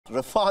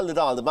Rafael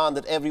Nadal, the man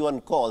that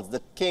everyone calls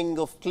the king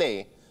of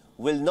clay,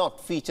 will not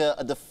feature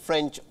at the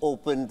French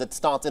Open that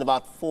starts in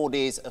about 4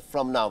 days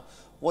from now.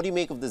 What do you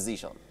make of this,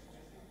 Zeeshan?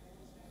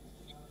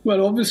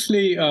 Well,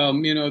 obviously,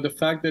 the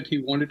fact that he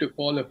wanted to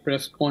call a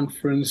press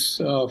conference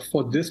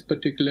for this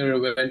particular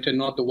event and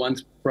not the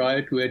ones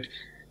prior to it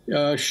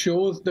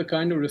shows the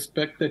kind of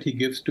respect that he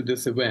gives to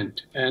this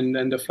event.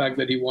 And the fact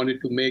that he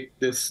wanted to make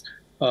this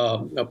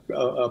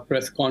a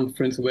press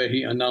conference where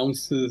he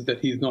announces that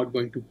he's not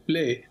going to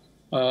play.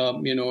 I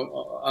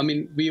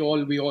mean, we all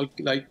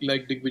like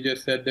Digvijay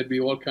said, that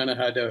we all kind of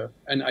had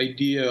an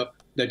idea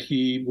that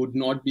he would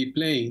not be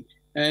playing.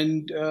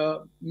 And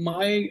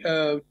my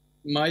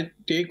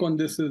take on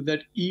this is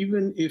that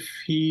even if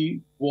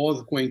he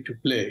was going to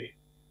play,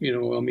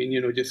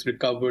 just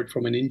recovered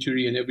from an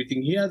injury and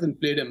everything, he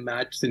hasn't played a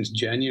match since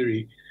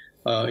January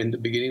in the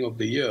beginning of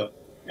the year.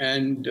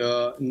 And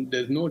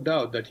there's no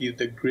doubt that he's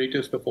the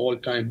greatest of all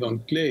time on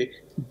clay.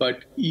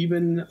 But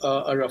even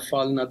a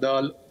Rafael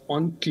Nadal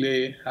on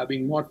clay,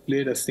 having not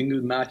played a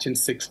single match in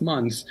 6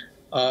 months,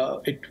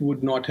 it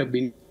would not have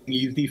been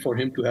easy for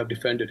him to have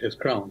defended his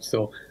crown.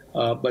 So,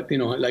 but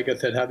like I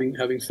said,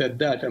 having said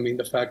that, I mean,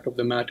 the fact of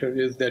the matter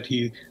is that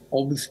he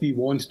obviously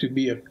wants to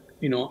be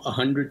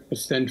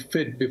 100%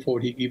 fit before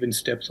he even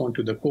steps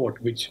onto the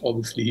court, which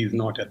obviously he's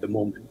not at the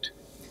moment.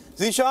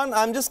 Zeeshan,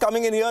 I'm just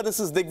coming in here. This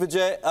is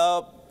Digvijay.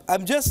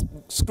 I'm just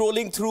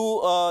scrolling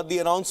through the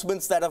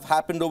announcements that have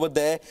happened over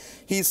there.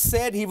 He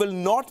said he will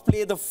not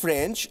play the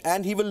French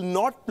and he will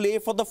not play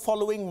for the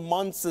following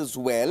months as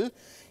well.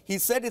 He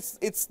said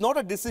it's not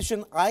a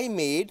decision I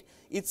made,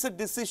 it's a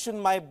decision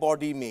my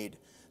body made.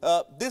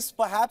 This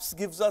perhaps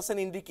gives us an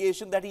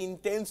indication that he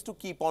intends to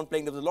keep on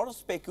playing. There's a lot of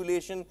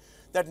speculation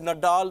that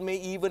Nadal may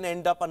even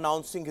end up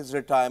announcing his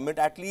retirement.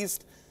 At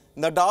least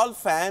Nadal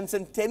fans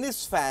and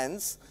tennis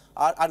fans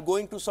are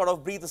going to sort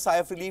of breathe a sigh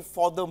of relief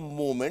for the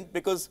moment,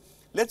 because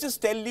let's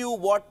just tell you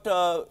what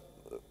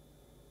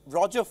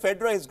Roger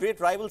Federer, his great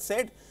rival,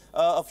 said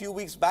a few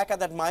weeks back at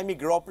that Miami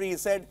Grand Prix. He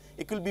said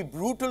it will be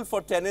brutal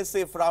for tennis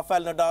if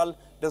Rafael Nadal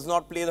does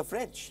not play the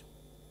French.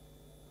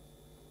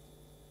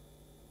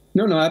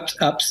 No,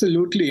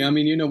 absolutely. I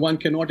mean, one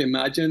cannot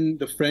imagine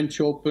the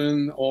French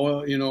Open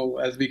or,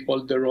 as we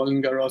call it, the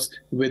Roland Garros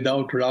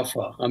without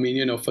Rafa. I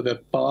mean, for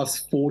the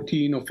past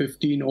 14 or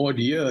 15 odd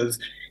years,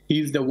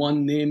 he's the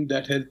one name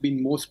that has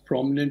been most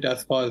prominent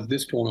as far as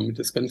this tournament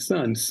is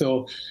concerned.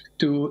 So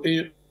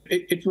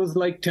it was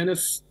like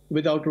tennis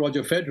without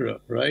Roger Federer,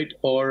 right?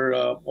 Or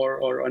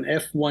an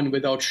F1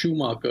 without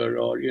Schumacher,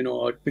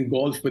 or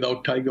golf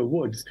without Tiger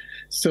Woods.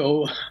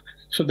 So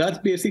that's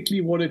basically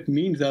what it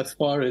means as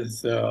far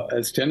as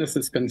tennis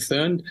is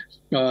concerned,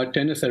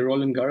 tennis at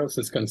Roland Garros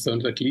is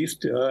concerned, at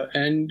least.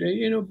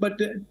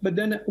 But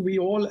then we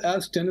all,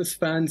 as tennis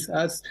fans,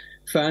 as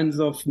fans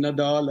of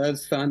Nadal,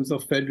 as fans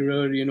of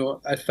Federer,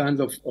 as fans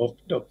of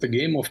the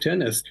game of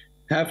tennis,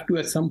 have to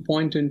at some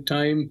point in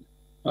time,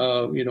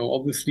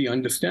 obviously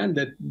understand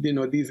that,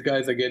 these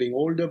guys are getting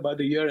older by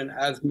the year, and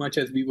as much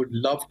as we would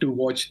love to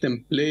watch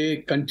them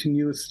play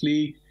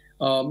continuously,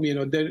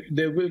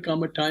 there will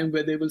come a time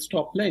where they will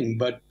stop playing.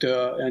 But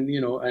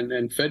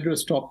and Federer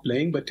stopped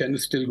playing, but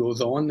tennis still goes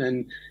on.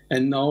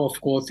 And now,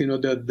 of course,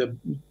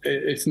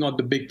 it's not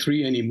the big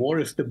three anymore;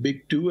 it's the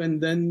big two,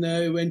 and then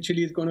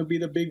eventually it's going to be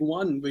the big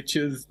one, which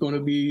is going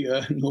to be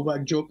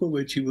Novak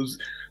Djokovic,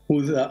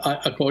 who's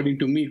according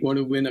to me going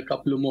to win a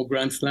couple of more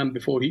Grand Slam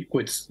before he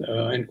quits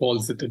and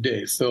calls it a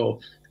day. So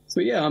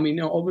yeah, I mean,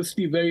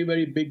 obviously very,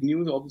 very big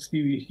news.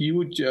 Obviously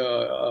huge,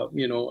 a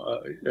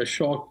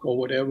shock or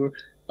whatever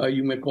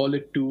you may call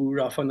it, to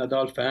Rafa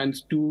Nadal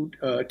fans, to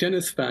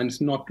tennis fans,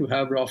 not to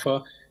have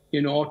Rafa,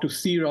 or to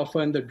see Rafa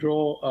in the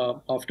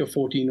draw after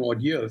 14 odd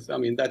years. I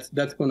mean,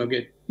 that's going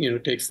to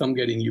take some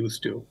getting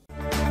used to.